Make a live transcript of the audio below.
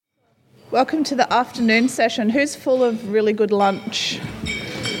Welcome to the afternoon session. Who's full of really good lunch?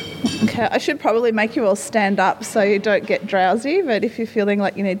 Okay, I should probably make you all stand up so you don't get drowsy, but if you're feeling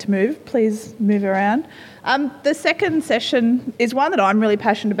like you need to move, please move around. The second session is one that I'm really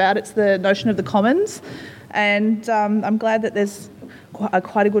passionate about. It's the notion of the commons, and I'm glad that there's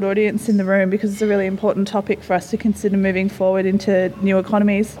quite a good audience in the room because it's a really important topic for us to consider moving forward into new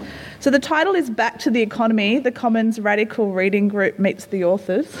economies. So the title is Back to the Economy, the Commons Radical Reading Group Meets the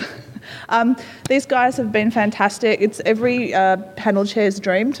Authors. These guys have been fantastic. It's every panel chair's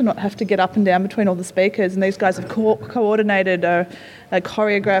dream to not have to get up and down between all the speakers, and these guys have coordinated a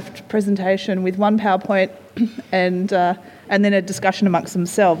choreographed presentation with one PowerPoint and then a discussion amongst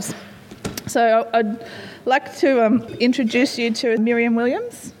themselves. So I'd like to introduce you to Miriam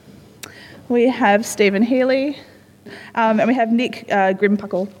Williams. We have Stephen Healy, and we have Nick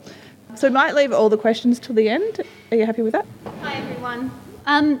Grimpuckle. So we might leave all the questions till the end. Are you happy with that? Hi everyone.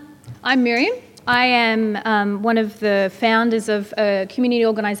 I'm Miriam. I am one of the founders of a community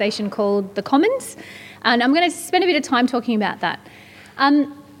organisation called The Commons, and I'm going to spend a bit of time talking about that.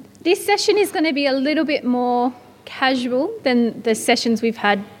 This session is going to be a little bit more casual than the sessions we've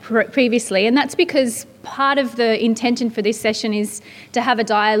had previously, and that's because part of the intention for this session is to have a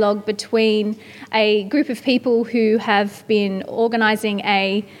dialogue between a group of people who have been organising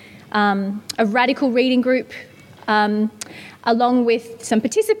a radical reading group along with some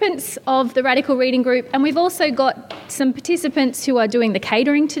participants of the radical reading group, and we've also got some participants who are doing the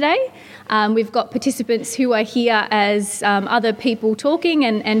catering today. We've got participants who are here as other people talking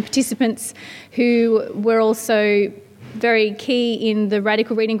and participants who were also very key in the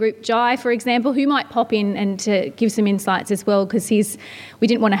radical reading group. Jai, for example, who might pop in and to give some insights as well, because we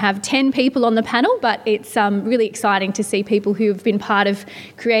didn't want to have 10 people on the panel, but it's really exciting to see people who have been part of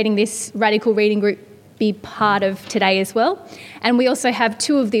creating this radical reading group be part of today as well. And we also have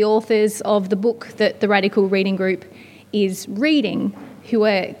two of the authors of the book that the radical reading group is reading, who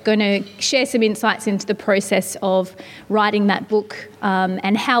are going to share some insights into the process of writing that book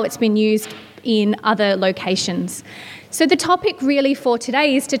and how it's been used in other locations. So the topic really for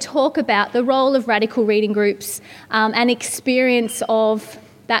today is to talk about the role of radical reading groups and experience of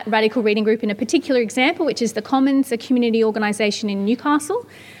that radical reading group in a particular example, which is the Commons, a community organisation in Newcastle,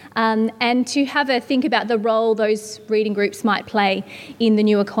 and to have a think about the role those reading groups might play in the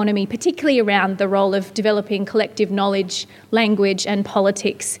new economy, particularly around the role of developing collective knowledge, language and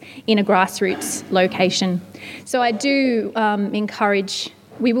politics in a grassroots location. So I do encourage,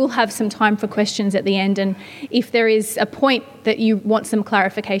 we will have some time for questions at the end, and if there is a point that you want some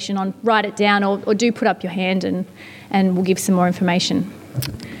clarification on, write it down or do put up your hand and we'll give some more information.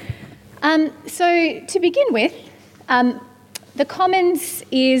 So to begin with, the Commons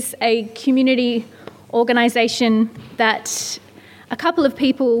is a community organisation that a couple of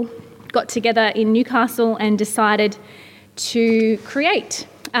people got together in Newcastle and decided to create.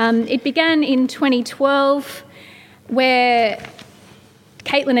 It began in 2012, where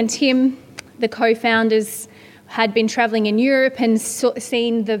Caitlin and Tim, the co-founders, had been travelling in Europe and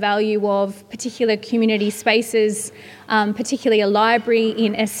seen the value of particular community spaces, particularly a library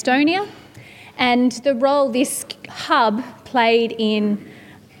in Estonia, and the role this hub played in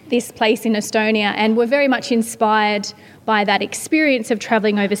this place in Estonia, and were very much inspired by that experience of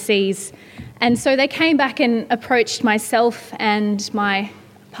travelling overseas. And so they came back and approached myself and my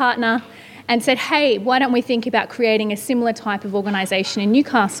partner and said, hey, why don't we think about creating a similar type of organisation in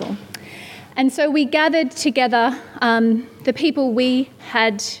Newcastle? And so we gathered together the people we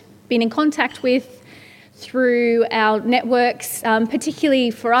had been in contact with through our networks.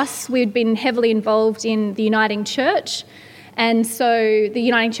 Particularly for us, we'd been heavily involved in the Uniting Church. And so the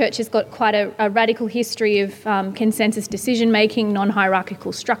Uniting Church has got quite a radical history of consensus decision-making,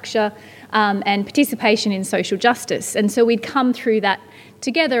 non-hierarchical structure, and participation in social justice. And so we'd come through that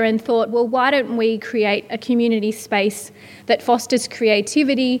together and thought, well, why don't we create a community space that fosters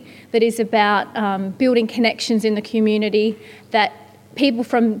creativity, that is about building connections in the community, that people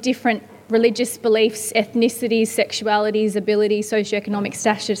from different religious beliefs, ethnicities, sexualities, ability, socioeconomic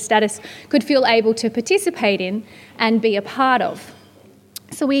status could feel able to participate in and be a part of.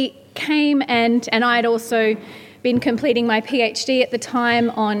 So we came, and I had also been completing my PhD at the time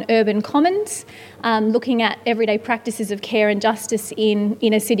on urban commons, looking at everyday practices of care and justice in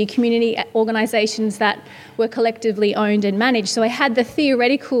inner city community organisations that were collectively owned and managed. So I had the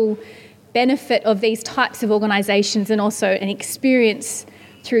theoretical benefit of these types of organisations and also an experience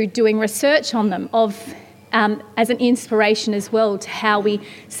through doing research on them as an inspiration as well to how we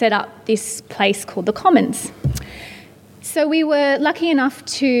set up this place called the Commons. So we were lucky enough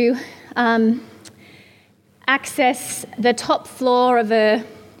to access the top floor of a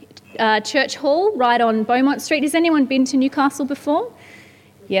church hall right on Beaumont Street. Has anyone been to Newcastle before?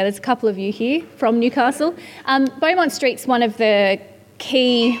 Yeah, there's a couple of you here from Newcastle. Beaumont Street's one of the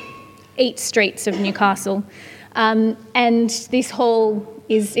key eat streets of Newcastle. And this hall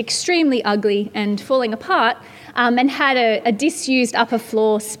is extremely ugly and falling apart, and had a disused upper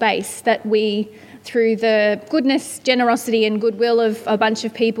floor space that we, through the goodness, generosity and goodwill of a bunch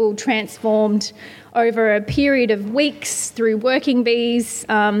of people, transformed over a period of weeks through working bees.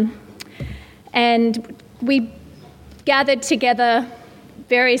 And we gathered together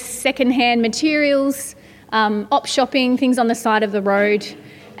various second-hand materials, op shopping, things on the side of the road,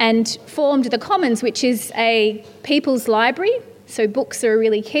 and formed the Commons, which is a people's library. So books are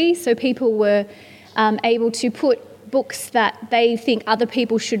really key. So people were able to put books that they think other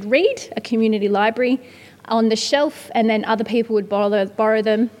people should read, a community library, on the shelf, and then other people would borrow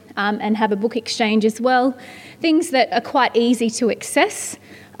them and have a book exchange as well. Things that are quite easy to access.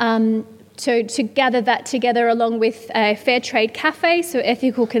 To gather that together along with a fair trade cafe, so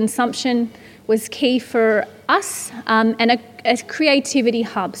ethical consumption was key for us, and a creativity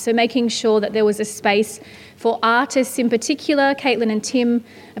hub, so making sure that there was a space for artists in particular. Caitlin and Tim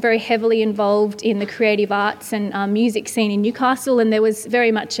are very heavily involved in the creative arts and music scene in Newcastle, and there was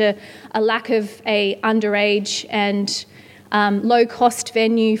very much a lack of a underage and low-cost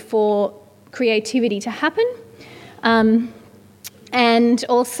venue for creativity to happen. And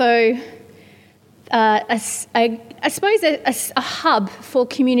also I suppose a hub for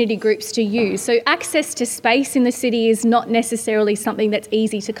community groups to use. So access to space in the city is not necessarily something that's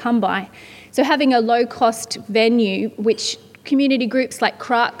easy to come by. So having a low-cost venue, which community groups like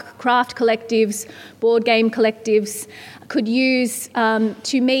craft collectives, board game collectives could use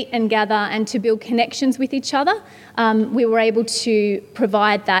to meet and gather and to build connections with each other, we were able to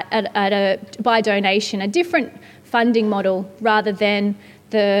provide that by donation, a different funding model rather than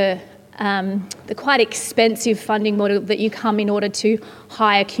the quite expensive funding model that you come in order to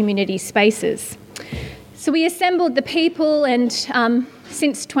hire community spaces. So we assembled the people, and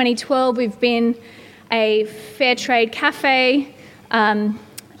since 2012 we've been a fair trade cafe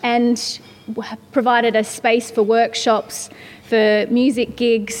and provided a space for workshops, for music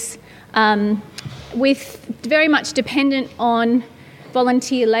gigs, with very much dependent on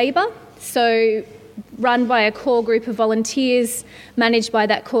volunteer labour. So run by a core group of volunteers, managed by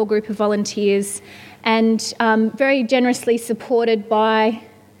that core group of volunteers, and very generously supported by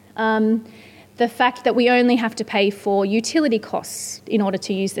the fact that we only have to pay for utility costs in order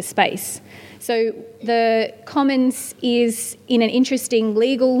to use the space. So the Commons is in an interesting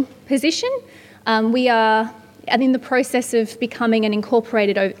legal position. We are in the process of becoming an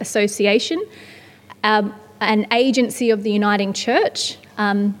incorporated association, an agency of the Uniting Church.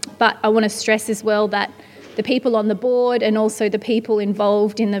 But I want to stress as well that the people on the board and also the people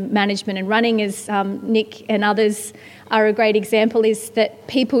involved in the management and running, as Nick and others are a great example, is that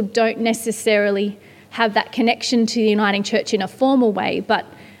people don't necessarily have that connection to the Uniting Church in a formal way, but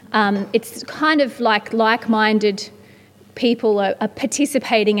it's kind of like-minded people are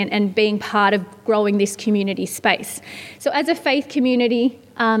participating and being part of growing this community space. So as a faith community,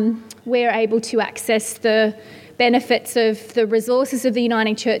 we're able to access the benefits of the resources of the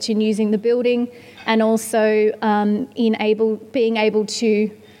Uniting Church in using the building, and also being able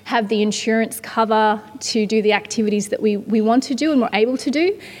to have the insurance cover to do the activities that we want to do and we're able to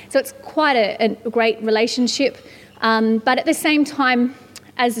do. So it's quite a great relationship. But at the same time,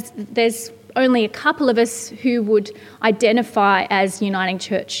 as there's only a couple of us who would identify as Uniting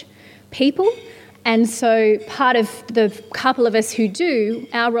Church people, and so part of the couple of us who do,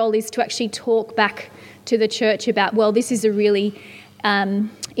 our role is to actually talk back to the church about, well, this is a really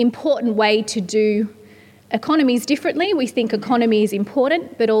important way to do economies differently. We think economy is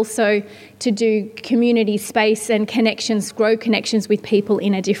important, but also to do community space and connections, grow connections with people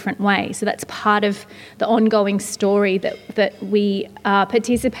in a different way. So that's part of the ongoing story that we are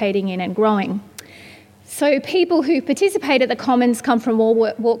participating in and growing. So people who participate at the Commons come from all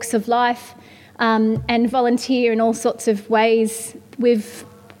walks of life and volunteer in all sorts of ways. We've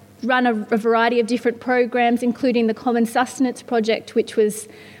run a variety of different programs, including the Common Sustenance Project, which was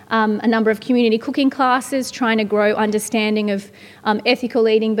a number of community cooking classes trying to grow understanding of ethical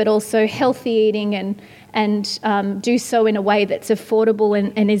eating, but also healthy eating, and do so in a way that's affordable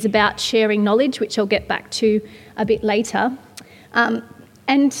and is about sharing knowledge, which I'll get back to a bit later.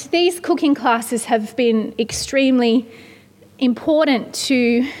 And these cooking classes have been extremely important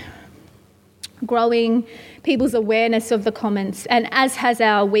to growing people's awareness of the Commons, and as has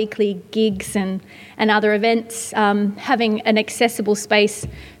our weekly gigs and other events, having an accessible space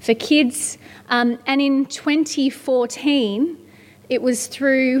for kids. And in 2014, it was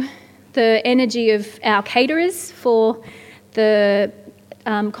through the energy of our caterers for the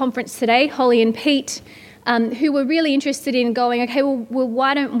conference today, Holly and Pete, who were really interested in going, okay, well,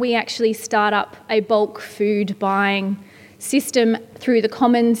 why don't we actually start up a bulk food buying system through the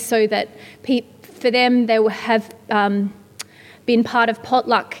Commons so that for them they will have been part of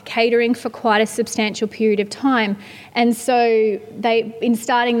potluck catering for quite a substantial period of time. And so in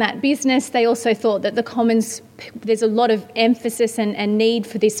starting that business, they also thought that the Commons, there's a lot of emphasis and need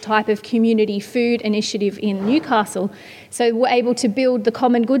for this type of community food initiative in Newcastle. So we're able to build the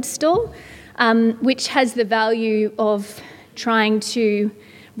Common Goods Store, which has the value of trying to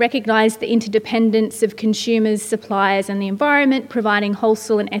recognise the interdependence of consumers, suppliers and the environment, providing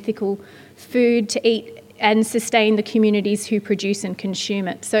wholesome and ethical food to eat and sustain the communities who produce and consume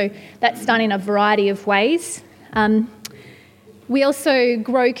it. So that's done in a variety of ways. We also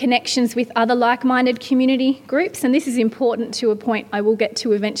grow connections with other like-minded community groups, and this is important to a point I will get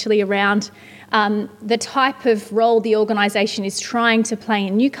to eventually around the type of role the organisation is trying to play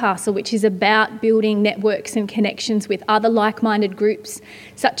in Newcastle, which is about building networks and connections with other like-minded groups,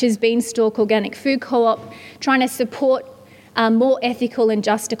 such as Beanstalk Organic Food Co-op, trying to support more ethical and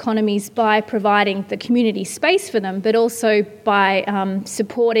just economies by providing the community space for them, but also by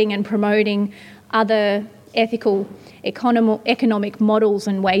supporting and promoting other ethical economic models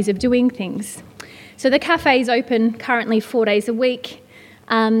and ways of doing things. So the cafe is open currently 4 days a week,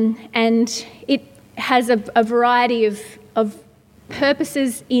 and it has a variety of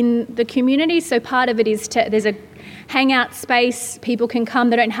purposes in the community. So part of it is there's a hangout space, people can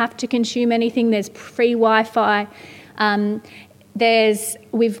come, they don't have to consume anything, there's free Wi-Fi.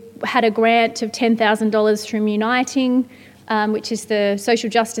 We've had a grant of $10,000 from Uniting, which is the social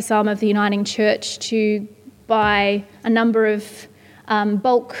justice arm of the Uniting Church, to buy a number of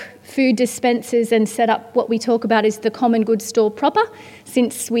bulk food dispensers and set up what we talk about as the Common Goods Store proper.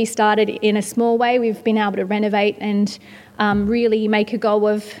 Since we started in a small way, we've been able to renovate and really make a go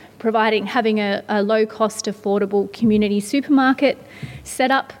of having a low-cost, affordable community supermarket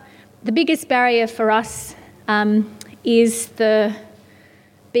set up. The biggest barrier for us is the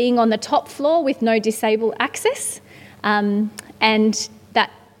being on the top floor with no disabled access, and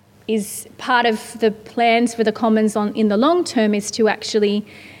that is part of the plans for the Commons in the long term is to actually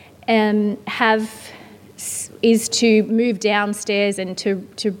to move downstairs and to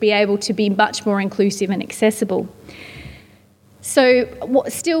be able to be much more inclusive and accessible. So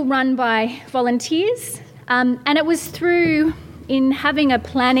still run by volunteers, and it was in having a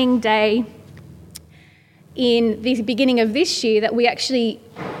planning day in the beginning of this year that we actually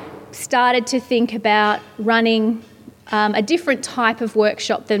started to think about running a different type of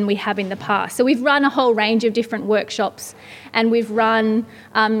workshop than we have in the past. So we've run a whole range of different workshops, and we've run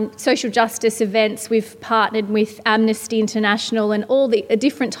social justice events. We've partnered with Amnesty International, and all the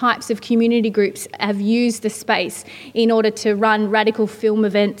different types of community groups have used the space in order to run radical film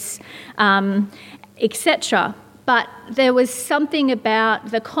events, etc. But there was something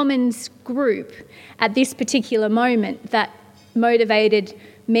about the Commons group at this particular moment that motivated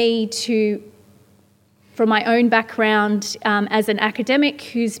me from my own background as an academic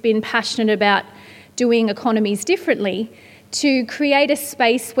who's been passionate about doing economies differently, to create a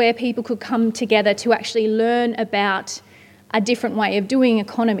space where people could come together to actually learn about a different way of doing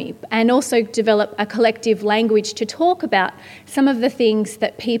economy, and also develop a collective language to talk about some of the things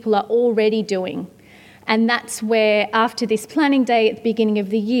that people are already doing. And that's where, after this planning day at the beginning of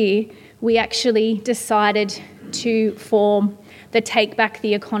the year, we actually decided to form the Take Back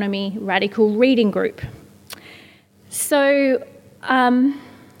the Economy Radical Reading Group. So,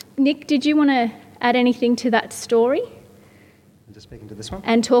 Nick, did you want to add anything to that story? I'm just speaking to this one.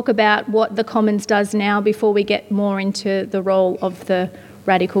 And talk about what the Commons does now before we get more into the role of the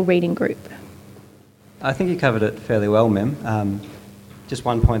Radical Reading Group. I think you covered it fairly well, Mem. Just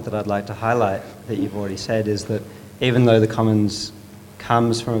one point that I'd like to highlight that you've already said is that even though the Commons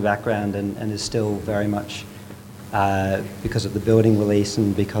comes from a background and is still very much, because of the building release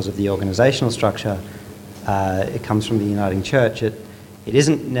and because of the organisational structure, it comes from the Uniting Church, it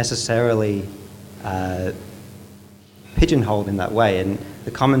isn't necessarily pigeonholed in that way, and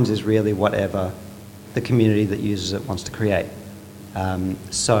the Commons is really whatever the community that uses it wants to create.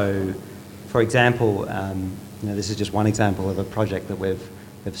 So, for example, this is just one example of a project that we've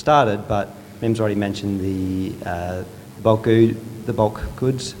started, but Mim's already mentioned the bulk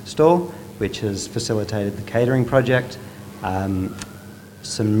goods store, which has facilitated the catering project.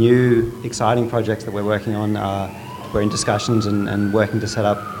 Some new exciting projects that we're working on we're in discussions and working to set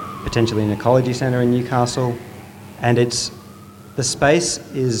up potentially an ecology centre in Newcastle. And the space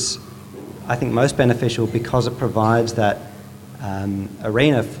is, I think, most beneficial because it provides that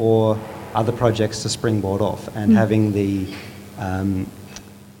arena for other projects to springboard off, and having the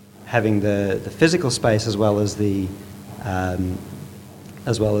physical space as well as the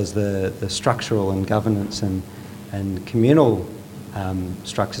structural and governance and communal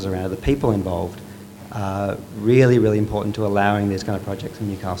structures around it, the people involved, are really, really important to allowing these kind of projects in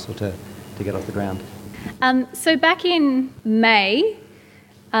Newcastle to get off the ground. So back in May,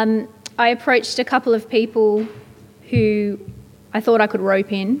 I approached a couple of people who I thought I could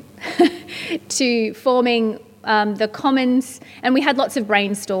rope in to forming the Commons, and we had lots of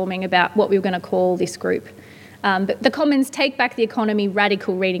brainstorming about what we were going to call this group. But the Commons Take Back the Economy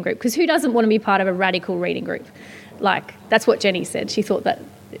Radical Reading Group, because who doesn't want to be part of a radical reading group? Like, that's what Jenny said. She thought that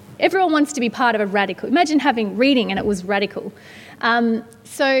everyone wants to be part of a radical. Imagine having reading and it was radical.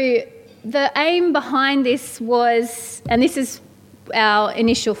 So the aim behind this was, and this is our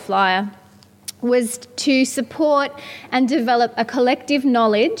initial flyer, was to support and develop a collective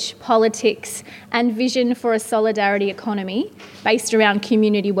knowledge, politics and vision for a solidarity economy based around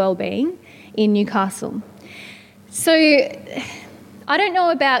community wellbeing in Newcastle. So I don't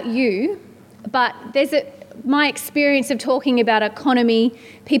know about you, but my experience of talking about economy,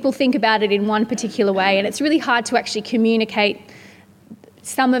 people think about it in one particular way, and it's really hard to actually communicate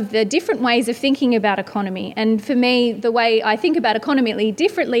some of the different ways of thinking about economy. And for me, the way I think about economy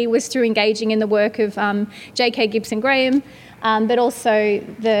differently was through engaging in the work of J.K. Gibson Graham, but also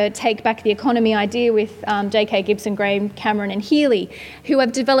the Take Back the Economy idea with J.K. Gibson Graham, Cameron and Healy, who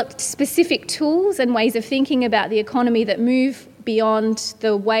have developed specific tools and ways of thinking about the economy that move beyond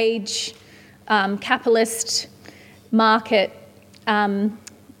the wage capitalist market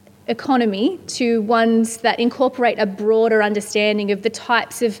economy to ones that incorporate a broader understanding of the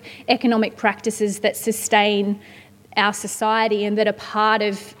types of economic practices that sustain our society and that are part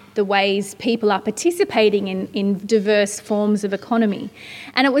of the ways people are participating in diverse forms of economy.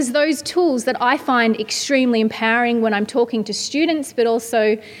 And it was those tools that I find extremely empowering when I'm talking to students, but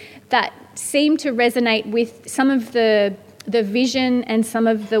also that seem to resonate with some of the vision and some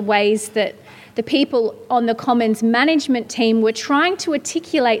of the ways that the people on the Commons management team were trying to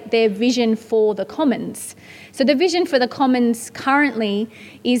articulate their vision for the Commons. So the vision for the Commons currently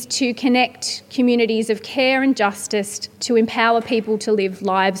is to connect communities of care and justice, to empower people to live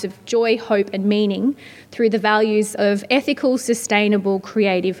lives of joy, hope and meaning through the values of ethical, sustainable,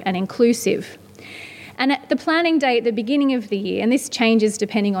 creative and inclusive. And at the planning day at the beginning of the year, and this changes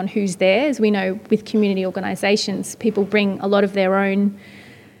depending on who's there, as we know with community organisations, people bring a lot of their own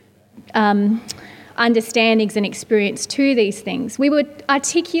understandings and experience to these things. We were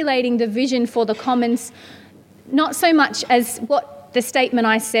articulating the vision for the Commons not so much as what the statement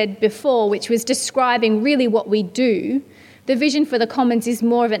I said before, which was describing really what we do. The vision for the Commons is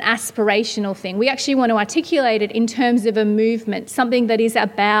more of an aspirational thing. We actually want to articulate it in terms of a movement, something that is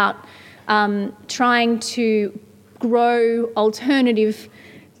about trying to grow alternative,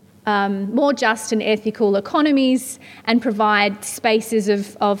 more just and ethical economies and provide spaces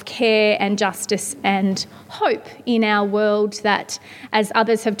of care and justice and hope in our world that, as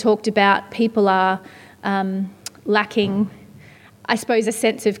others have talked about, people are lacking, I suppose, a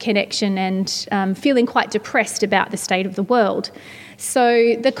sense of connection and feeling quite depressed about the state of the world.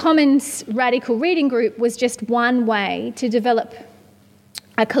 So the Commons Radical Reading Group was just one way to develop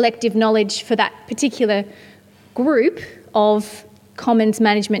a collective knowledge for that particular group of Commons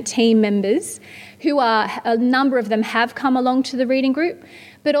management team members, who are, a number of them have come along to the reading group,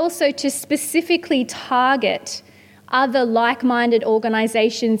 but also to specifically target other like-minded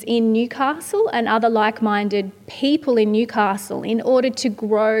organisations in Newcastle and other like-minded people in Newcastle in order to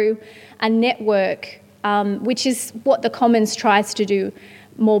grow a network, which is what the Commons tries to do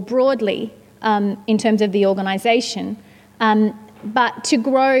more broadly in terms of the organisation, but to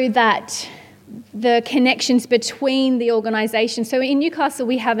grow the connections between the organisations. So in Newcastle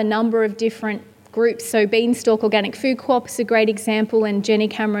we have a number of different groups. So Beanstalk Organic Food Co-op is a great example, and Jenny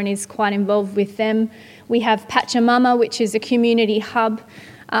Cameron is quite involved with them. We have Pachamama, which is a community hub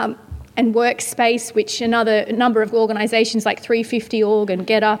and workspace, which a number of organisations like 350org and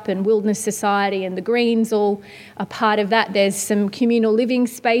Get Up and Wilderness Society and the Greens all are part of that. There's some communal living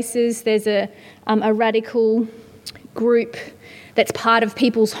spaces. There's a radical group that's part of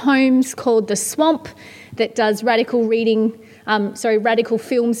people's homes called The Swamp that does radical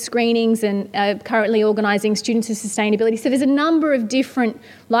film screenings and currently organising Students of Sustainability. So there's a number of different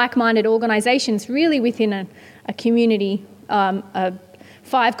like-minded organisations really within a community, a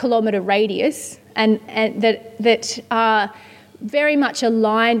 5-kilometre radius, and that are very much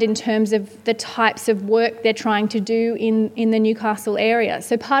aligned in terms of the types of work they're trying to do in the Newcastle area.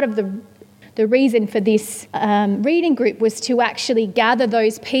 So part of the reason for this reading group was to actually gather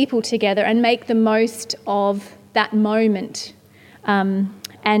those people together and make the most of that moment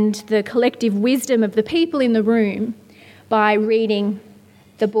and the collective wisdom of the people in the room by reading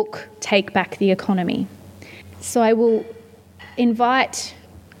the book Take Back the Economy. So I will invite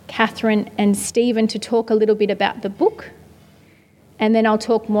Catherine and Stephen to talk a little bit about the book, and then I'll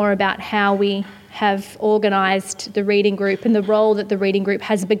talk more about how we have organised the reading group and the role that the reading group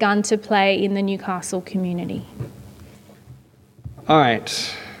has begun to play in the Newcastle community. All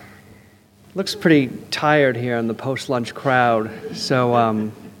right. Looks pretty tired here in the post-lunch crowd, so I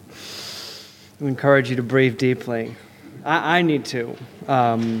encourage you to breathe deeply. I need to.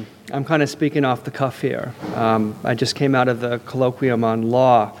 I'm kind of speaking off the cuff here. I just came out of the colloquium on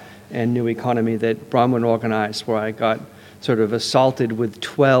law and new economy that Bronwyn organized, where I got sort of assaulted with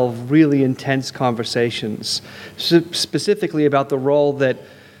 12 really intense conversations, specifically about the role that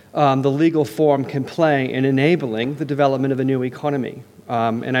the legal form can play in enabling the development of a new economy.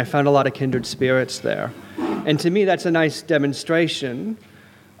 And I found a lot of kindred spirits there. And to me, that's a nice demonstration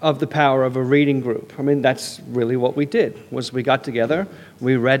of the power of a reading group. I mean, that's really what we did, was we got together,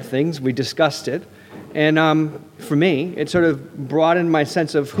 we read things, we discussed it, and for me, it sort of broadened my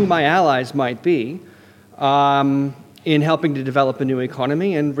sense of who my allies might be in helping to develop a new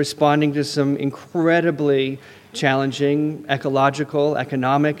economy and responding to some incredibly challenging ecological,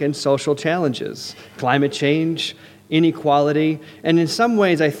 economic, and social challenges. Climate change, inequality, and in some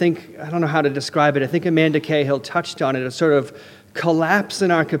ways, I don't know how to describe it, I think Amanda Cahill touched on it, a sort of collapse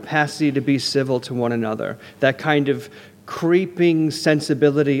in our capacity to be civil to one another, that kind of creeping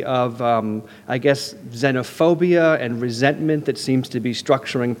sensibility of, xenophobia and resentment that seems to be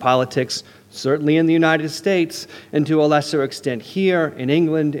structuring politics, certainly in the United States, and to a lesser extent here, in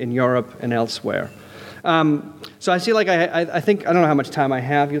England, in Europe, and elsewhere. So I see, I think, I don't know how much time I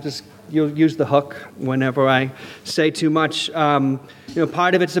have. You'll use the hook whenever I say too much.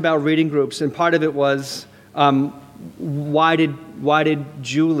 Part of it's about reading groups, and part of it was, why did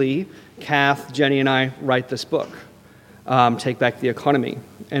Julie, Kath, Jenny, and I write this book, Take Back the Economy?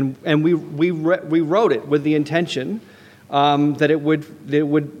 And we wrote it with the intention that it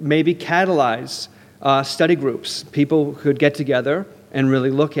would maybe catalyze study groups. People could get together and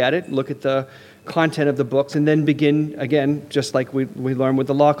really look at it, look at the content of the books, and then begin, again, just like we learned with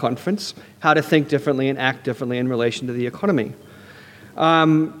the law conference, how to think differently and act differently in relation to the economy.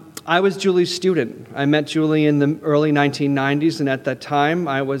 I was Julie's student. I met Julie in the early 1990s, and at that time,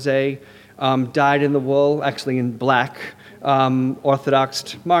 I was a dyed-in-the-wool, actually in black,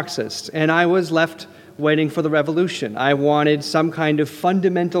 Orthodox Marxist. And I was left waiting for the revolution. I wanted some kind of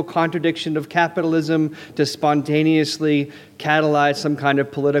fundamental contradiction of capitalism to spontaneously catalyze some kind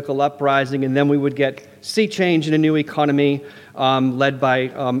of political uprising, and then we would get sea change in a new economy led by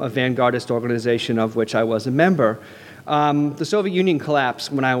a vanguardist organization of which I was a member. The Soviet Union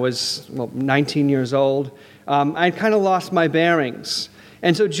collapsed when I was 19 years old. I kind of lost my bearings.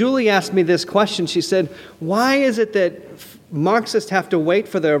 And so Julie asked me this question. She said, why is it that Marxists have to wait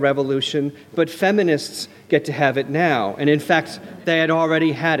for their revolution, but feminists get to have it now? And in fact, they had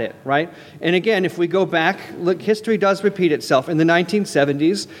already had it, right? And again, if we go back, look, history does repeat itself. In the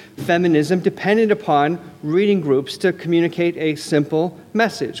 1970s, feminism depended upon reading groups to communicate a simple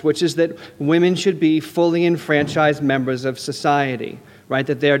message, which is that women should be fully enfranchised members of society, right?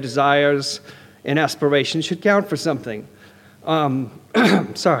 That their desires and aspirations should count for something. Sorry,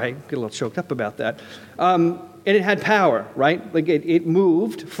 I get a little choked up about that. And it had power, right? Like it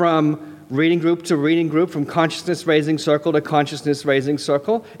moved from reading group to reading group, from consciousness-raising circle to consciousness-raising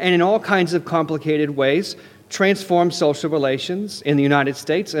circle, and in all kinds of complicated ways, transformed social relations in the United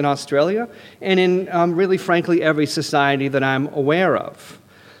States and Australia, and in, really frankly, every society that I'm aware of.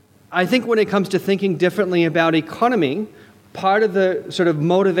 I think when it comes to thinking differently about economy, part of the sort of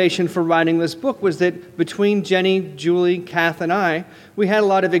motivation for writing this book was that between Jenny, Julie, Kath, and I, we had a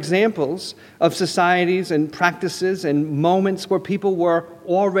lot of examples of societies and practices and moments where people were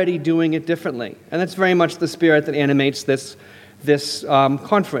already doing it differently. And that's very much the spirit that animates this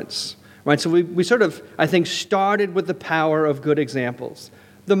conference. Right? So we sort of, I think, started with the power of good examples.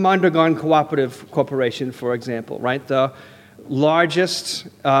 The Mondragon Cooperative Corporation, for example, right? The largest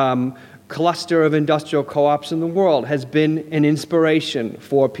cluster of industrial co-ops in the world has been an inspiration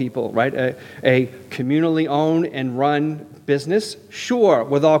for people, right? A communally owned and run business, sure,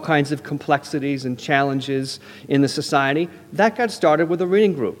 with all kinds of complexities and challenges in the society. That got started with a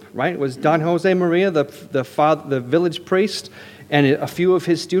reading group, right? It was Don Jose Maria, the village priest, and a few of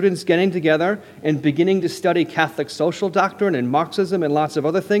his students getting together and beginning to study Catholic social doctrine and Marxism and lots of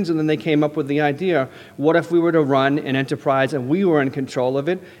other things, and then they came up with the idea, what if we were to run an enterprise and we were in control of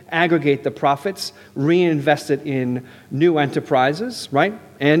it, aggregate the profits, reinvest it in new enterprises, right,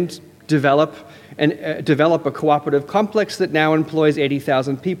 and develop a cooperative complex that now employs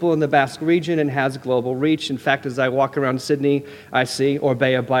 80,000 people in the Basque region and has global reach. In fact, as I walk around Sydney, I see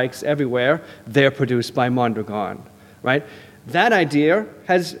Orbea bikes everywhere. They're produced by Mondragon, right? That idea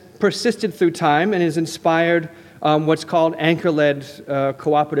has persisted through time and has inspired what's called anchor-led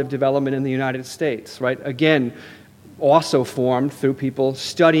cooperative development in the United States, right? Again, also formed through people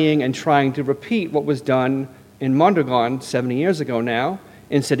studying and trying to repeat what was done in Mondragon 70 years ago now,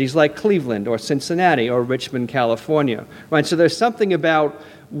 in cities like Cleveland or Cincinnati or Richmond, California, right? So there's something about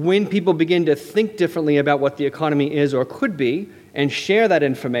when people begin to think differently about what the economy is or could be and share that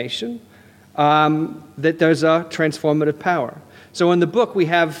information, that there's a transformative power. So in the book, we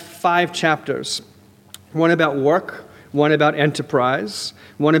have 5 chapters, one about work, one about enterprise,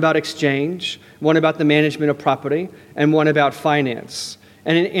 one about exchange, one about the management of property, and one about finance.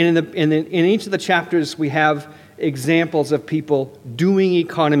 And in each of the chapters, we have examples of people doing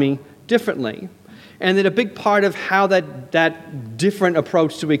economy differently, and that a big part of how that different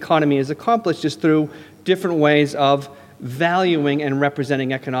approach to economy is accomplished is through different ways of valuing and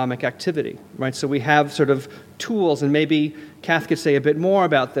representing economic activity, right? So we have sort of tools, and maybe Kath could say a bit more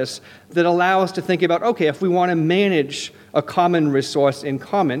about this, that allow us to think about, okay, if we want to manage a common resource in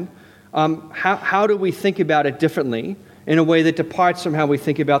common, how do we think about it differently in a way that departs from how we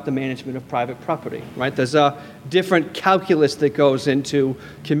think about the management of private property, right? There's a different calculus that goes into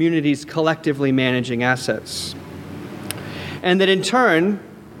communities collectively managing assets. And that in turn,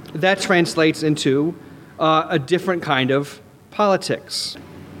 that translates into a different kind of politics.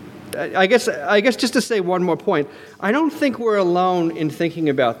 I guess just to say one more point, I don't think we're alone in thinking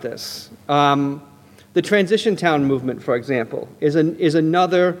about this. The Transition Town movement, for example, is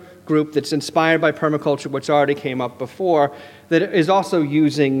another group that's inspired by permaculture, which already came up before, that is also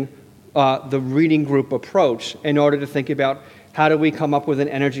using the reading group approach in order to think about how do we come up with an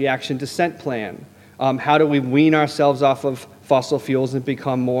energy action descent plan? How do we wean ourselves off of fossil fuels and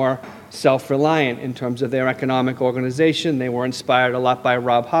become more self-reliant in terms of their economic organization? They were inspired a lot by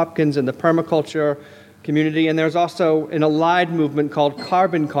Rob Hopkins and the permaculture community, and there's also an allied movement called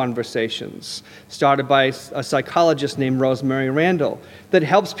Carbon Conversations, started by a psychologist named Rosemary Randall, that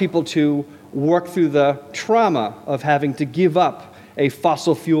helps people to work through the trauma of having to give up a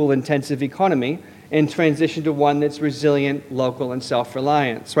fossil fuel-intensive economy and transition to one that's resilient, local, and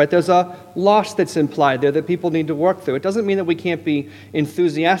self-reliant, right? There's a loss that's implied there that people need to work through. It doesn't mean that we can't be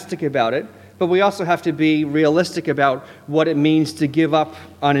enthusiastic about it, but we also have to be realistic about what it means to give up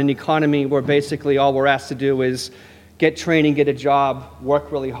on an economy where basically all we're asked to do is get training, get a job,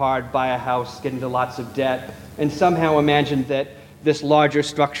 work really hard, buy a house, get into lots of debt, and somehow imagine that this larger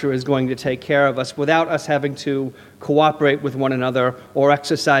structure is going to take care of us without us having to cooperate with one another or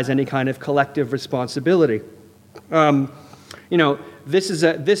exercise any kind of collective responsibility.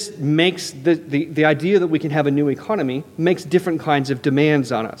 This makes the idea that we can have a new economy makes different kinds of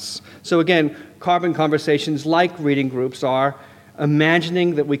demands on us. So again, Carbon Conversations, like reading groups, are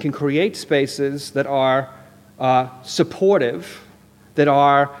imagining that we can create spaces that are supportive, that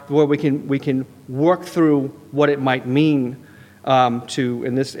are where we can work through what it might mean to,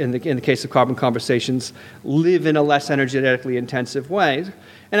 in the case of Carbon Conversations, live in a less energetically intensive way.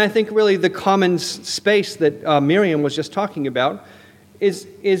 And I think really the commons space that Miriam was just talking about is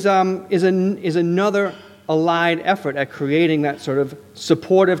another allied effort at creating that sort of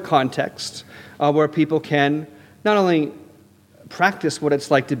supportive context where people can not only practice what it's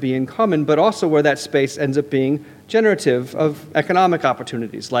like to be in common, but also where that space ends up being generative of economic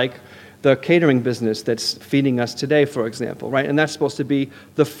opportunities, like the catering business that's feeding us today, for example, right? And that's supposed to be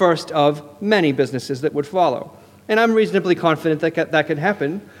the first of many businesses that would follow. And I'm reasonably confident that that can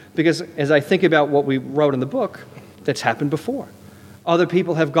happen because as I think about what we wrote in the book, that's happened before. Other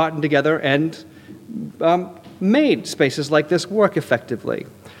people have gotten together and made spaces like this work effectively.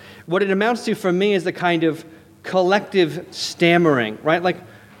 What it amounts to for me is the kind of collective stammering, right? Like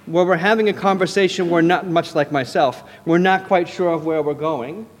where we're having a conversation, we're not much like myself. We're not quite sure of where we're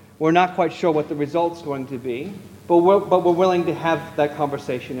going. We're not quite sure what the result's going to be, but we're willing to have that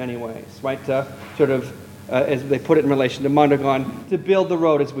conversation anyways, right? To sort of, as they put it in relation to Mondragon, to build the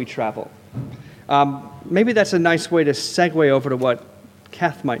road as we travel. Maybe that's a nice way to segue over to what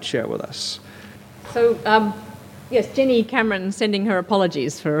Kath might share with us. So, yes, Jenny Cameron sending her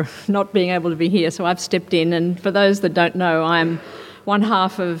apologies for not being able to be here, so I've stepped in. And for those that don't know, I'm one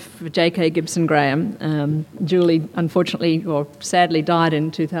half of J.K. Gibson Graham. Julie, unfortunately, or sadly, died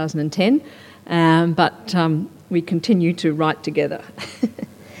in 2010, but we continue to write together.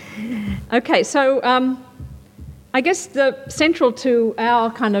 Okay, so I guess central to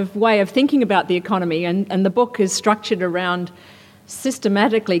our kind of way of thinking about the economy, and the book is structured around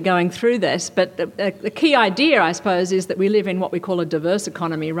systematically going through this, but the key idea, I suppose, is that we live in what we call a diverse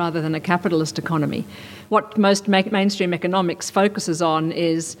economy rather than a capitalist economy. What most mainstream economics focuses on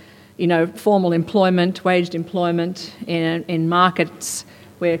is, formal employment, waged employment in markets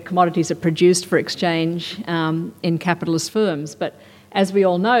where commodities are produced for exchange in capitalist firms. But as we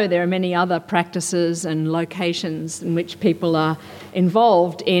all know, there are many other practices and locations in which people are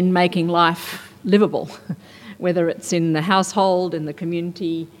involved in making life livable, whether it's in the household, in the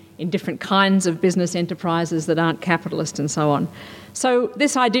community, in different kinds of business enterprises that aren't capitalist and so on. So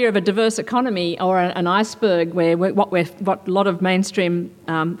this idea of a diverse economy, or an iceberg, where what a lot of mainstream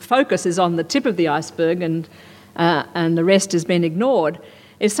focus is on the tip of the iceberg and the rest has been ignored,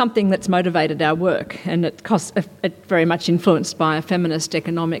 is something that's motivated our work, and it's very much influenced by a feminist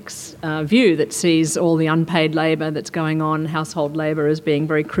economics view that sees all the unpaid labour that's going on, household labour, as being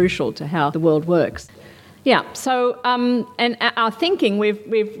very crucial to how the world works. Yeah, so and our thinking,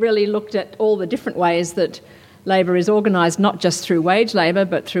 we've really looked at all the different ways that labour is organised, not just through wage labour,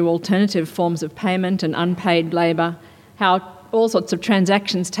 but through alternative forms of payment and unpaid labour, how all sorts of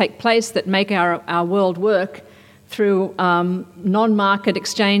transactions take place that make our world work through non-market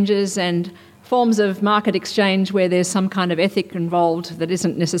exchanges and forms of market exchange where there's some kind of ethic involved that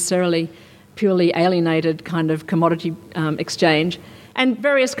isn't necessarily purely alienated kind of commodity exchange, and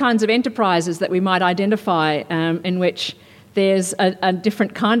various kinds of enterprises that we might identify in which there's a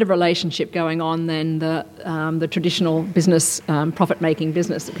different kind of relationship going on than the traditional business, profit-making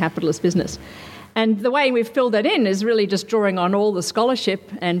business, the capitalist business. And the way we've filled that in is really just drawing on all the scholarship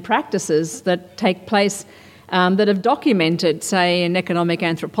and practices that take place that have documented, say, in economic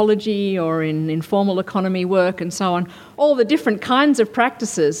anthropology or in informal economy work and so on, all the different kinds of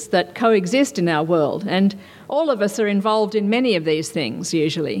practices that coexist in our world. And all of us are involved in many of these things,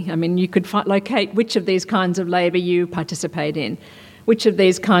 usually. I mean, you could locate which of these kinds of labour you participate in, which of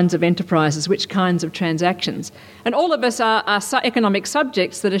these kinds of enterprises, which kinds of transactions. And all of us are economic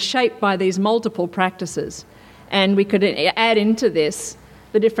subjects that are shaped by these multiple practices. And we could add into this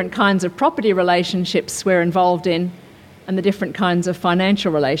the different kinds of property relationships we're involved in and the different kinds of financial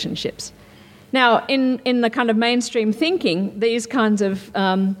relationships. Now, in the kind of mainstream thinking, these kinds of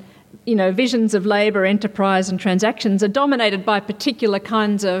visions of labour, enterprise and transactions are dominated by particular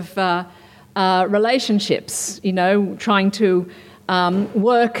kinds of relationships, trying to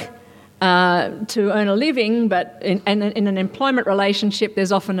work to earn a living, but in an employment relationship,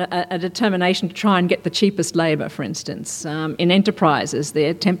 there's often a determination to try and get the cheapest labour, for instance. In enterprises, they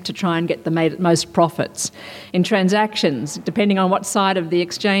attempt to try and get the most profits. In transactions, depending on what side of the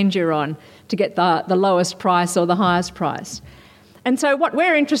exchange you're on, to get the lowest price or the highest price. And so what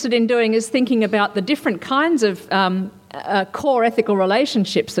we're interested in doing is thinking about the different kinds of core ethical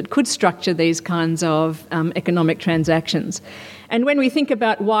relationships that could structure these kinds of economic transactions. And when we think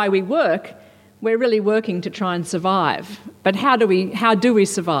about why we work, we're really working to try and survive. But how do we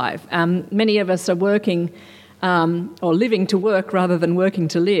survive? Many of us are working or living to work rather than working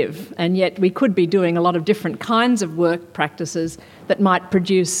to live, and yet we could be doing a lot of different kinds of work practices that might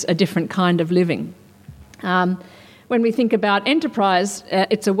produce a different kind of living. When we think about enterprise,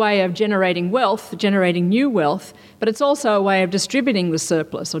 it's a way of generating wealth, generating new wealth, but it's also a way of distributing the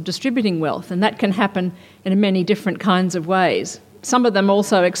surplus or distributing wealth, and that can happen in many different kinds of ways. Some of them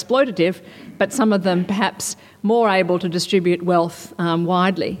also exploitative, but some of them perhaps more able to distribute wealth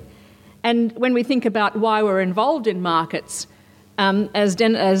widely. And when we think about why we're involved in markets,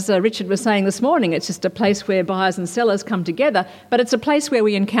 as Richard was saying this morning, it's just a place where buyers and sellers come together, but it's a place where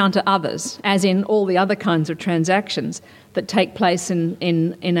we encounter others, as in all the other kinds of transactions that take place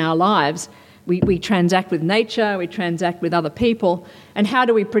in our lives. We transact with nature, we transact with other people, and how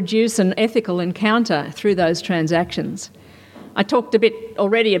do we produce an ethical encounter through those transactions? I talked a bit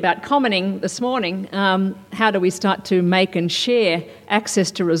already about commoning this morning. How do we start to make and share access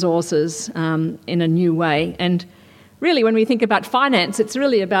to resources in a new way? And really, when we think about finance, it's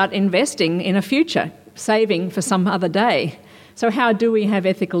really about investing in a future, saving for some other day. So how do we have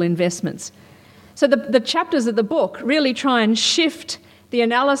ethical investments? So the chapters of the book really try and shift the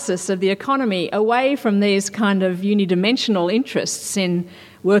analysis of the economy away from these kind of unidimensional interests in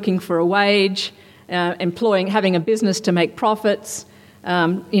working for a wage, having a business to make profits,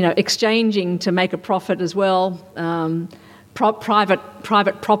 exchanging to make a profit as well,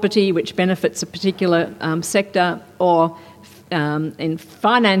 private property which benefits a particular sector, or in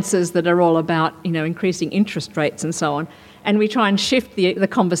finances that are all about, increasing interest rates and so on. And we try and shift the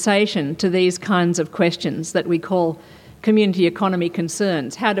conversation to these kinds of questions that we call community economy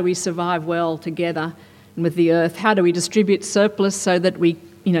concerns. How do we survive well together with the earth? How do we distribute surplus so that we,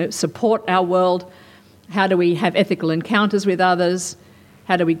 support our world? How do we have ethical encounters with others?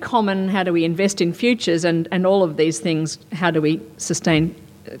 How do we invest in futures? And all of these things, how do we consume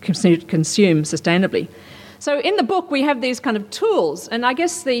sustainably? So in the book, we have these kind of tools. And I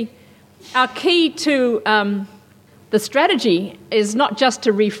guess our key to the strategy is not just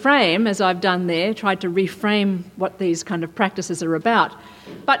to reframe, as I've done there, tried to reframe what these kind of practices are about,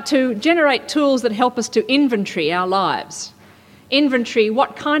 but to generate tools that help us to inventory our lives. Inventory,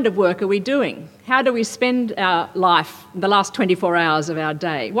 what kind of work are we doing? How do we spend our life, the last 24 hours of our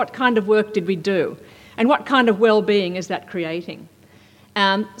day? What kind of work did we do? And what kind of well-being is that creating?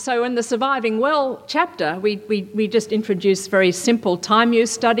 So in the Surviving Well chapter, we just introduce very simple time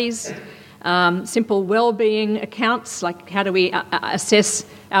use studies, simple well-being accounts, like how do we assess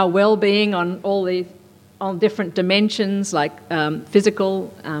our well-being on different dimensions, like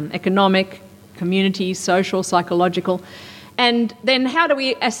physical, economic, community, social, psychological. And then how do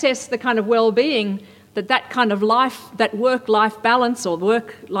we assess the kind of well-being that kind of life, that work-life balance or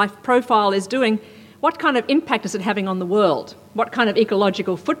work-life profile is doing? What kind of impact is it having on the world? What kind of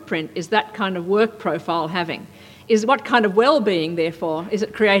ecological footprint is that kind of work profile having? What kind of well-being, therefore, is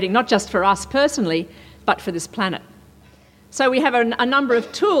it creating, not just for us personally, but for this planet? So we have a number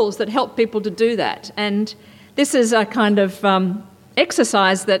of tools that help people to do that. And this is a kind of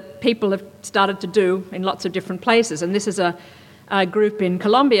exercise that people have started to do in lots of different places. And this is a group in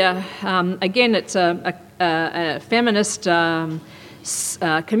Colombia. Again, it's a feminist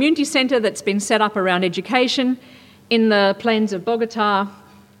community centre that's been set up around education in the plains of Bogota,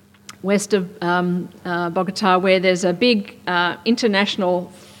 west of Bogota, where there's a big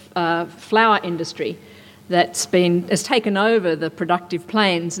international flower industry has taken over the productive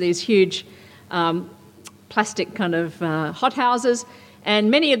plains, these huge plastic kind of hothouses.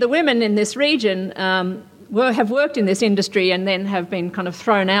 And many of the women in this region have worked in this industry and then have been kind of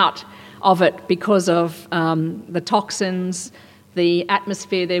thrown out of it because of the toxins, the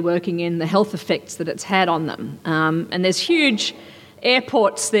atmosphere they're working in, the health effects that it's had on them. And there's huge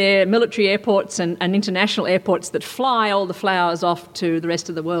airports there, military airports and international airports that fly all the flowers off to the rest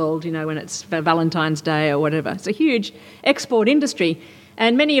of the world, when it's Valentine's Day or whatever. It's a huge export industry.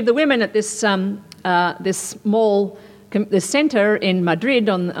 And many of the women at this centre in Madrid,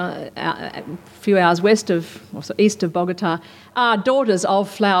 on a few hours east of Bogota, are daughters of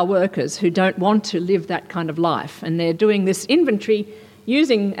flower workers who don't want to live that kind of life. And they're doing this inventory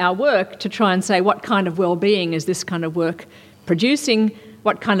using our work to try and say what kind of well-being is this kind of work producing,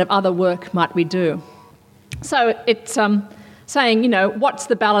 what kind of other work might we do. So it's saying, what's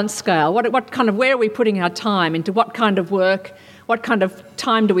the balance scale? Where are we putting our time into what kind of work? What kind of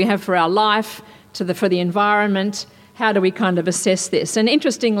time do we have for our life, for the environment? How do we kind of assess this? And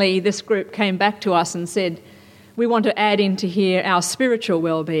interestingly, this group came back to us and said, we want to add into here our spiritual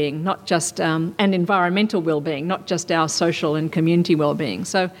well-being, not just and environmental well-being, not just our social and community well-being.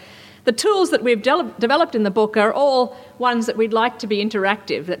 So the tools that we've developed in the book are all ones that we'd like to be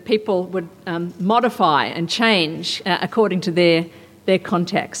interactive, that people would modify and change according to their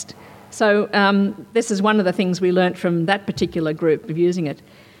context. So this is one of the things we learnt from that particular group of using it.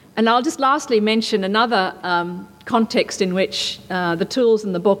 And I'll just lastly mention another context in which the tools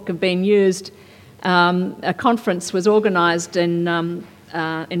in the book have been used. A conference was organised in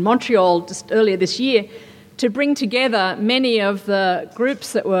Montreal just earlier this year to bring together many of the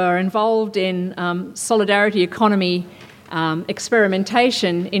groups that were involved in solidarity economy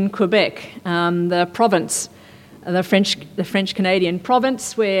experimentation in Quebec, the province, the French-Canadian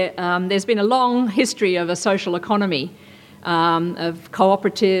province, where there's been a long history of a social economy, of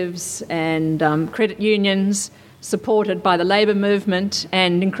cooperatives and credit unions supported by the labour movement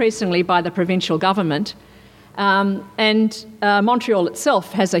and increasingly by the provincial government. And Montreal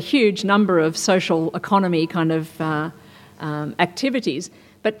itself has a huge number of social economy kind of activities.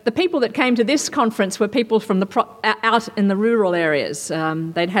 But the people that came to this conference were people from out in the rural areas.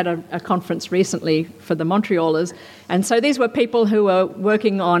 They'd had a conference recently for the Montrealers. And so these were people who were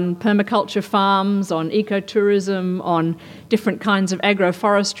working on permaculture farms, on ecotourism, on different kinds of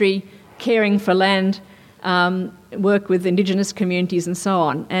agroforestry, caring for land, work with Indigenous communities and so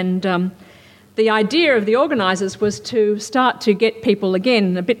on. And the idea of the organisers was to start to get people,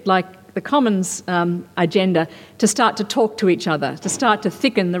 again, a bit like the Commons agenda, to start to talk to each other, to start to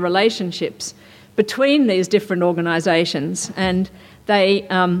thicken the relationships between these different organisations. And they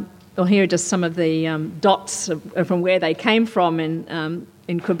well, here are just some of the dots from where they came from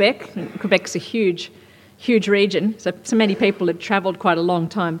in Quebec. Quebec's a huge region, so many people had travelled quite a long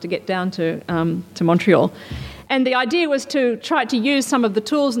time to get down to Montreal. And the idea was to try to use some of the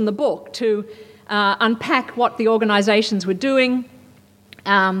tools in the book to unpack what the organisations were doing,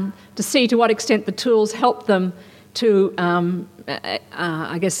 to see to what extent the tools helped them to,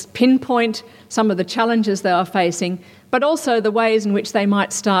 I guess, pinpoint some of the challenges they are facing, but also the ways in which they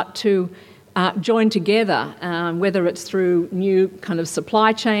might start to join together, whether it's through new kind of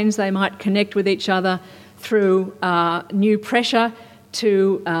supply chains they might connect with each other, through new pressure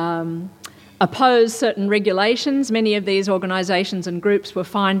to oppose certain regulations. Many of these organisations and groups were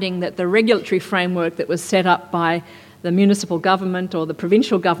finding that the regulatory framework that was set up by the municipal government or the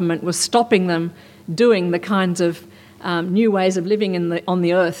provincial government was stopping them doing the kinds of new ways of living on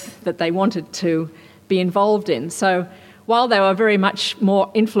the earth that they wanted to be involved in. So while they were very much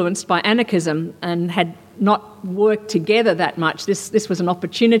more influenced by anarchism and had not worked together that much, this was an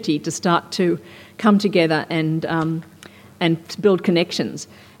opportunity to start to come together and to build connections.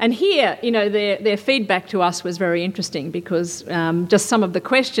 And here, their feedback to us was very interesting because just some of the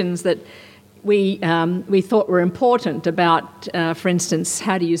questions that we thought were important about, for instance,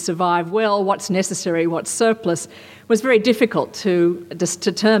 how do you survive well, what's necessary, what's surplus, was very difficult to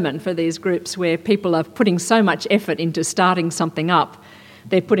determine for these groups where people are putting so much effort into starting something up.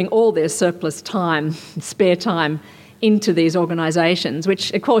 They're putting all their surplus time, spare time, into these organisations,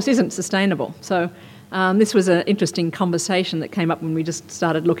 which, of course, isn't sustainable. So this was an interesting conversation that came up when we just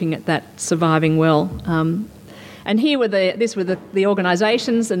started looking at that surviving well. And here were the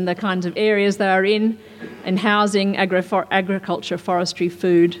organisations and the kinds of areas they are in housing, agriculture, forestry,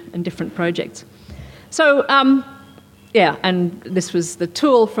 food, and different projects. So, and this was the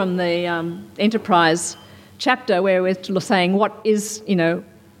tool from the enterprise chapter where we're saying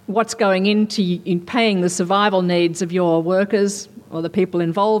what's going into paying the survival needs of your workers or the people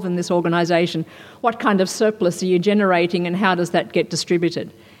involved in this organisation. What kind of surplus are you generating and how does that get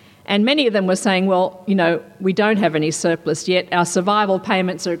distributed? And many of them were saying, well, we don't have any surplus yet. Our survival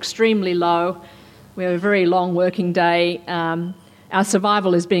payments are extremely low. We have a very long working day. Our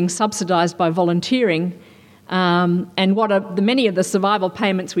survival is being subsidised by volunteering. And many of the survival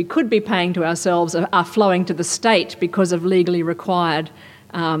payments we could be paying to ourselves are flowing to the state because of legally required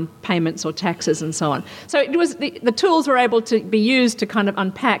payments or taxes and so on. So it was the tools were able to be used to kind of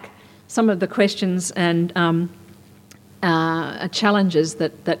unpack some of the questions and challenges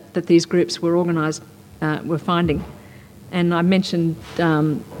that these groups were organised were finding. And I mentioned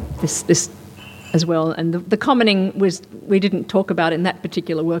this as well. And the commoning we didn't talk about in that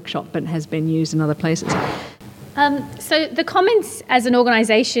particular workshop, but has been used in other places. So the Commons as an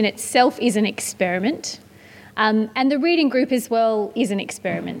organisation itself is an experiment. And the reading group as well is an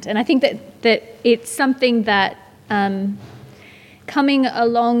experiment. And I think that it's something that coming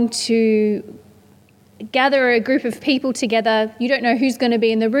along to gather a group of people together, you don't know who's going to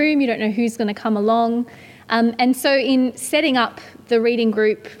be in the room, you don't know who's going to come along. And so in setting up the reading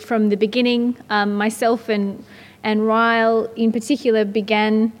group from the beginning, myself and Ryle in particular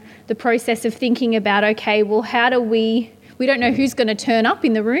began the process of thinking about, okay, well, how do we don't know who's going to turn up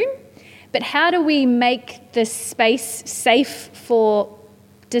in the room, but how do we make the space safe for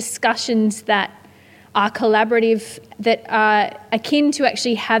discussions that are collaborative, that are akin to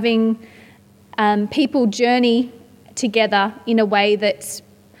actually having people journey together in a way that's,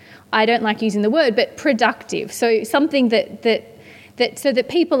 I don't like using the word, but productive. So something that so that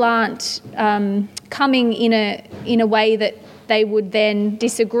people aren't coming in a way that they would then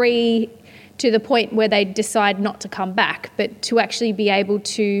disagree to the point where they decide not to come back, but to actually be able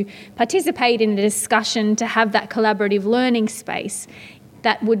to participate in a discussion, to have that collaborative learning space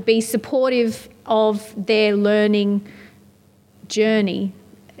that would be supportive of their learning journey.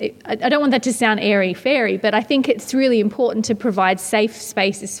 I don't want that to sound airy-fairy, but I think it's really important to provide safe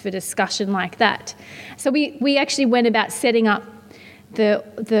spaces for discussion like that. So we actually went about setting up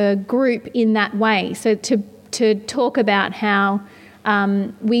the group in that way. So to talk about how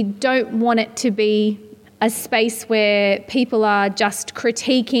we don't want it to be a space where people are just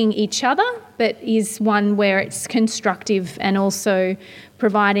critiquing each other, but is one where it's constructive and also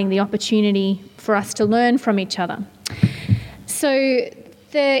providing the opportunity for us to learn from each other. So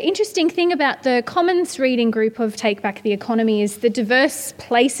The interesting thing about the Commons reading group of Take Back the Economy is the diverse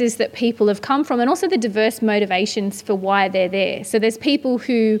places that people have come from, and also the diverse motivations for why they're there. So there's people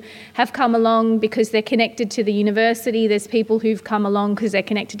who have come along because they're connected to the university, there's people who've come along because they're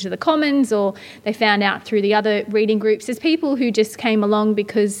connected to the Commons, or they found out through the other reading groups. There's people who just came along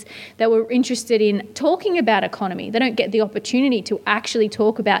because they were interested in talking about economy. They don't get the opportunity to actually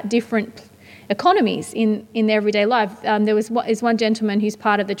talk about different economies in their everyday life. There is one gentleman who's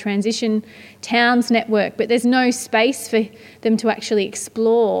part of the Transition Towns Network, but there's no space for them to actually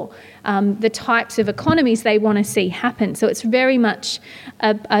explore the types of economies they want to see happen. So it's very much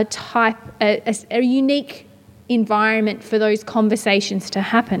a unique environment for those conversations to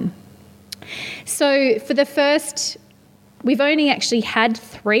happen. So for the first, we've only actually had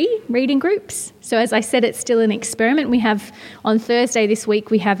 3 reading groups. So as I said, it's still an experiment. We have, on Thursday this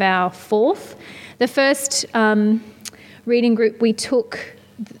week, we have our 4th. The first reading group we took,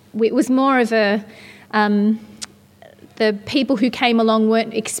 it was more of a, the people who came along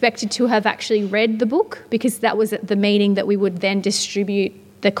weren't expected to have actually read the book, because that was at the meeting that we would then distribute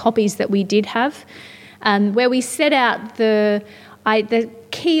the copies that we did have, where we set out the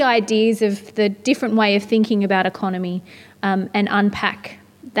key ideas of the different way of thinking about economy, and unpack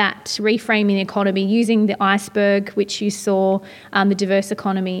that, reframing the economy using the iceberg, which you saw, the diverse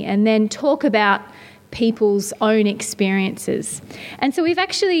economy, and then talk about people's own experiences. And so we've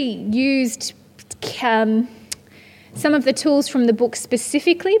actually used some of the tools from the book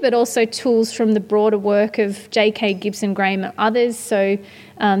specifically, but also tools from the broader work of J.K. Gibson Graham and others. So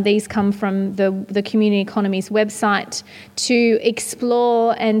these come from the Community Economies website, to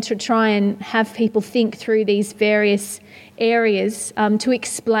explore and to try and have people think through these various areas, to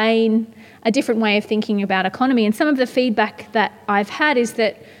explain a different way of thinking about economy. And some of the feedback that I've had is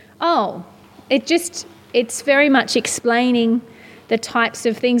that, it's very much explaining the types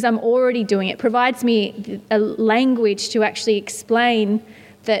of things I'm already doing. It provides me a language to actually explain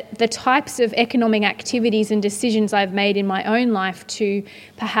that the types of economic activities and decisions I've made in my own life to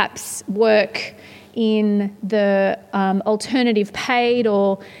perhaps work in the alternative paid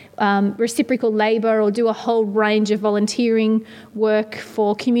or reciprocal labour, or do a whole range of volunteering work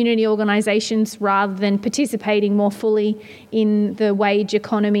for community organisations rather than participating more fully in the wage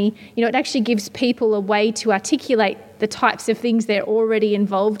economy. It actually gives people a way to articulate the types of things they're already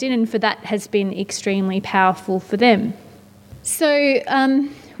involved in, and for that has been extremely powerful for them. So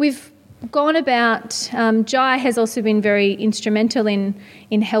we've gone about, Jai has also been very instrumental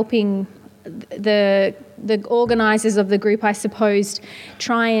in helping the organisers of the group, I suppose,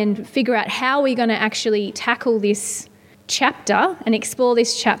 try and figure out how we're going to actually tackle this chapter and explore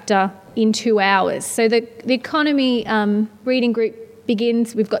this chapter in 2 hours. So the economy reading group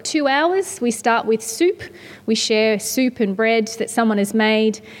begins, we've got 2 hours. We start with soup. We share soup and bread that someone has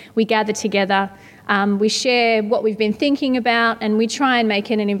made. We gather together. We share what we've been thinking about, and we try and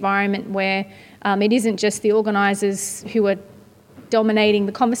make it an environment where it isn't just the organisers who are dominating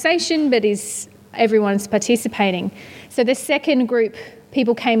the conversation, but everyone's participating. So the second group,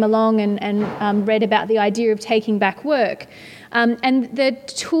 people came along and read about the idea of taking back work. And the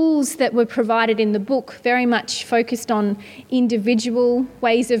tools that were provided in the book very much focused on individual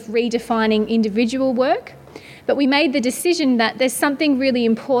ways of redefining individual work. But we made the decision that there's something really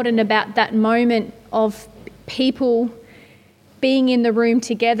important about that moment of people being in the room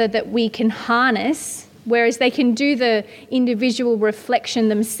together that we can harness. Whereas they can do the individual reflection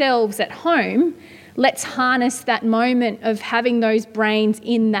themselves at home, let's harness that moment of having those brains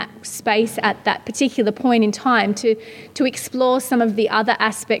in that space at that particular point in time to explore some of the other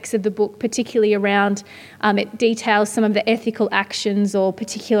aspects of the book, particularly around, it details some of the ethical actions or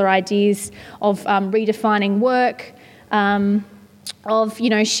particular ideas of redefining work, of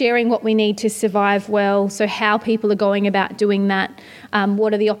sharing what we need to survive well, so how people are going about doing that,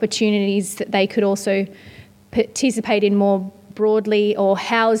 what are the opportunities that they could also participate in more broadly, or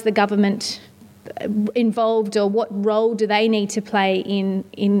how is the government involved, or what role do they need to play in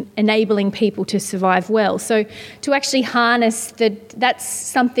enabling people to survive well. So to actually harness that's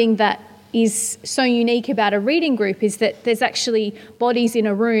something that is so unique about a reading group, is that there's actually bodies in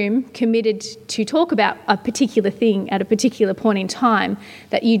a room committed to talk about a particular thing at a particular point in time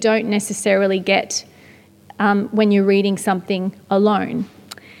that you don't necessarily get when you're reading something alone.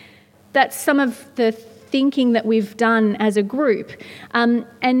 That's some of the thinking that we've done as a group.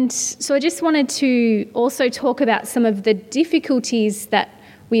 And so I just wanted to also talk about some of the difficulties that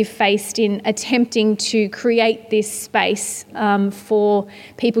we've faced in attempting to create this space for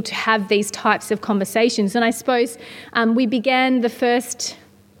people to have these types of conversations. And I suppose we began the first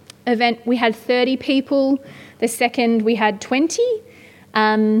event, we had 30 people. The second, we had 20.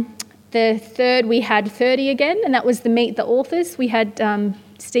 The third, we had 30 again, and that was the Meet the Authors. We had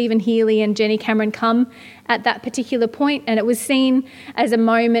Stephen Healy and Jenny Cameron come at that particular point, and it was seen as a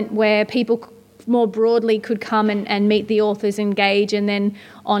moment where people more broadly could come and meet the authors, engage, and then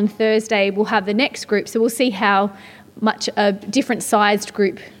on Thursday we'll have the next group. So we'll see how much a different sized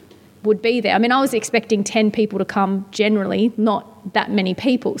group would be there. I mean, I was expecting 10 people to come generally, not that many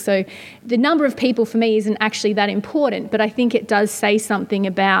people. So the number of people for me isn't actually that important, but I think it does say something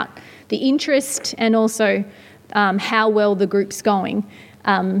about the interest and also how well the group's going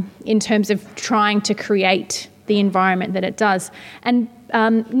in terms of trying to create the environment that it does. And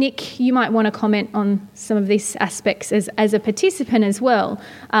Nick, you might want to comment on some of these aspects as a participant as well.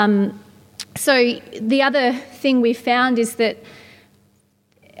 So the other thing we found is that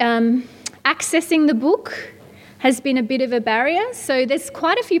accessing the book has been a bit of a barrier. So there's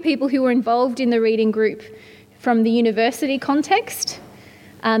quite a few people who were involved in the reading group from the university context.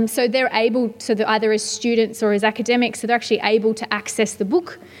 So they're able, so they're either as students or as academics, so they're actually able to access the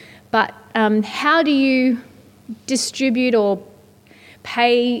book. But how do you distribute or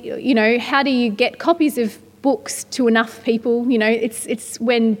pay, how do you get copies of books to enough people? It's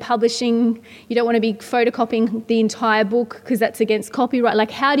when publishing, you don't want to be photocopying the entire book because that's against copyright.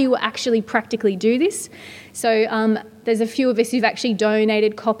 Like, how do you actually practically do this? So there's a few of us who've actually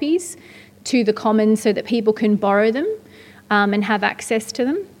donated copies to the Commons so that people can borrow them and have access to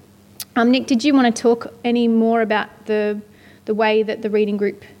them. Nick, did you want to talk any more about the way that the reading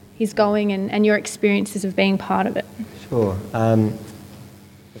group is going and your experiences of being part of it? Sure.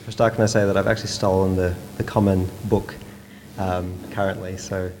 For a start, can I say that I've actually stolen the Common book currently,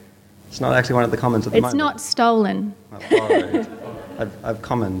 so it's not actually one of the Commons at the moment. It's not stolen. Well, borrowed. I've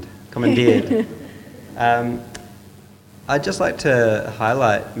commandeered. I'd just like to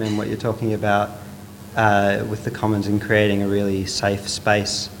highlight, Mem, what you're talking about with the Commons in creating a really safe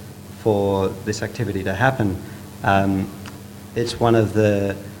space for this activity to happen. It's one of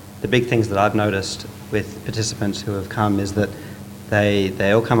the big things that I've noticed with participants who have come is that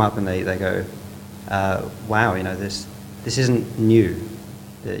they all come up and they go, wow, this isn't new.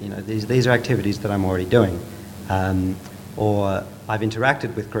 These are activities that I'm already doing. Or I've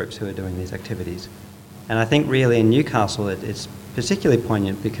interacted with groups who are doing these activities. And I think really in Newcastle it's particularly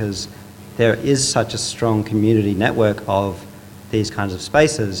poignant because there is such a strong community network of these kinds of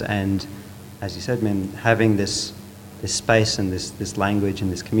spaces, and as you said, Mem, having this space and this language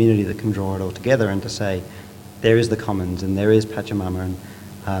and this community that can draw it all together and to say, there is the Commons and there is Pachamama,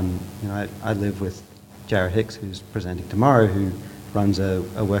 and I live with Jared Hicks, who's presenting tomorrow, who runs a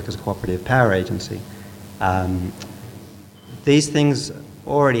workers' cooperative power agency. These things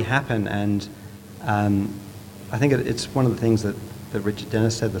already happen, and I think it's one of the things that Richard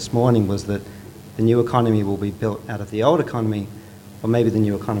Dennis said this morning was that the new economy will be built out of the old economy, or maybe the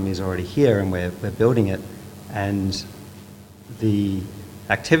new economy is already here and we're building it, and the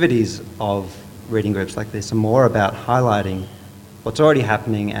activities of reading groups like this are more about highlighting what's already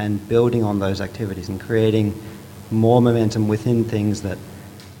happening and building on those activities and creating more momentum within things that,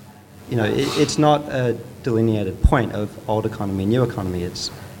 it's not a delineated point of old economy, new economy.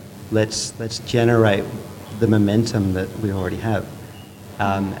 It's let's generate the momentum that we already have.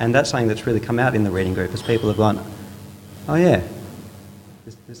 And that's something that's really come out in the reading group as people have gone, oh yeah,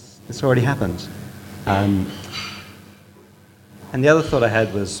 this already happens. And the other thought I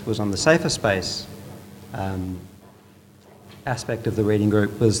had was on the safer space aspect of the reading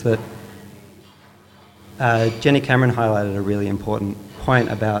group was that Jenny Cameron highlighted a really important point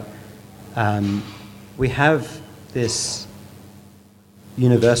about we have this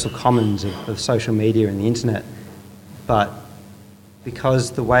universal commons of social media and the internet, but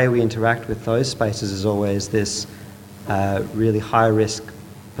because the way we interact with those spaces is always this really high-risk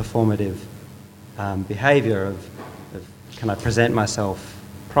performative behaviour of can I present myself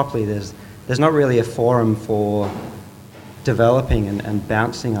properly, there's not really a forum for developing and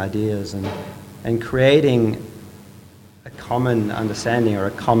bouncing ideas and creating a common understanding or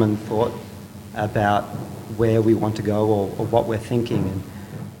a common thought about where we want to go or what we're thinking. And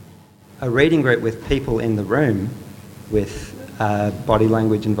a reading group with people in the room, with body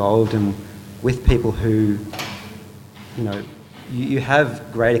language involved and with people who, you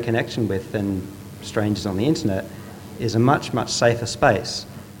have greater connection with than strangers on the internet, is a much, much safer space.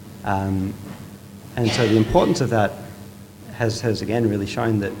 And so the importance of that has again really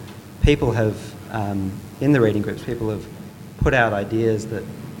shown that people have, in the reading groups, people have put out ideas that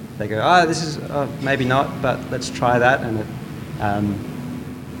they go, this is maybe not, but let's try that. And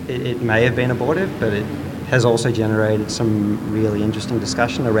it may have been abortive, but it has also generated some really interesting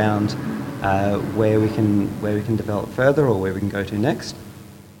discussion around where we can develop further or where we can go to next.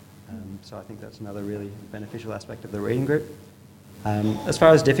 So I think that's another really beneficial aspect of the reading group. As far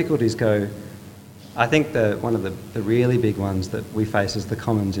as difficulties go, I think one of the really big ones that we face as the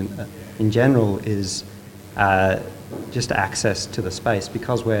Commons in general is just access to the space.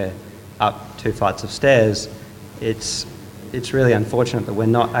 Because we're up 2 flights of stairs, it's really unfortunate that we're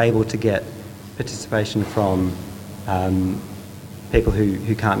not able to get participation from people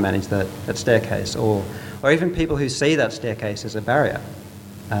who can't manage that staircase, or even people who see that staircase as a barrier.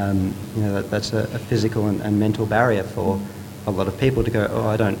 That's a physical and mental barrier for a lot of people to go, oh,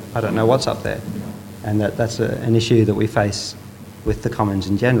 I don't know what's up there. And that's an issue that we face with the Commons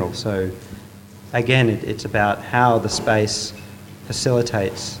in general. So again, it's about how the space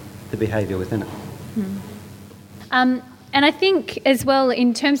facilitates the behaviour within it. And I think as well,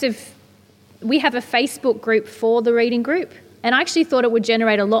 in terms of, we have a Facebook group for the reading group, and I actually thought it would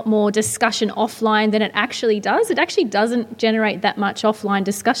generate a lot more discussion offline than it actually does. It actually doesn't generate that much offline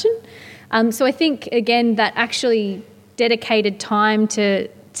discussion. So I think, again, that actually dedicated time to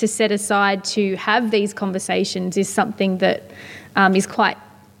set aside to have these conversations is something that is quite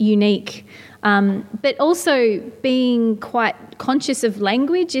unique. But also being quite conscious of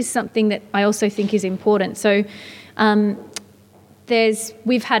language is something that I also think is important. So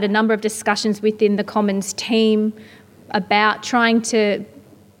we've had a number of discussions within the Commons team about trying to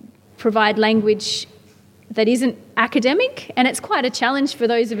provide language that isn't academic, and it's quite a challenge for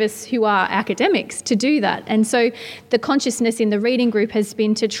those of us who are academics to do that. And so the consciousness in the reading group has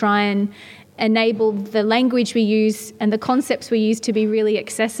been to try and enable the language we use and the concepts we use to be really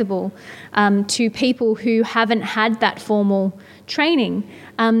accessible to people who haven't had that formal training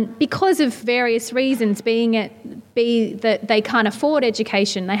because of various reasons, be that they can't afford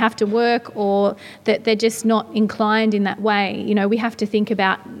education, they have to work, or that they're just not inclined in that way. We have to think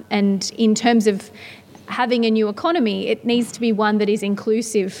about, and in terms of having a new economy, it needs to be one that is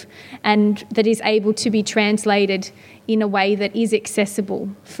inclusive and that is able to be translated in a way that is accessible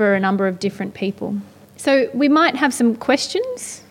for a number of different people. So we might have some questions.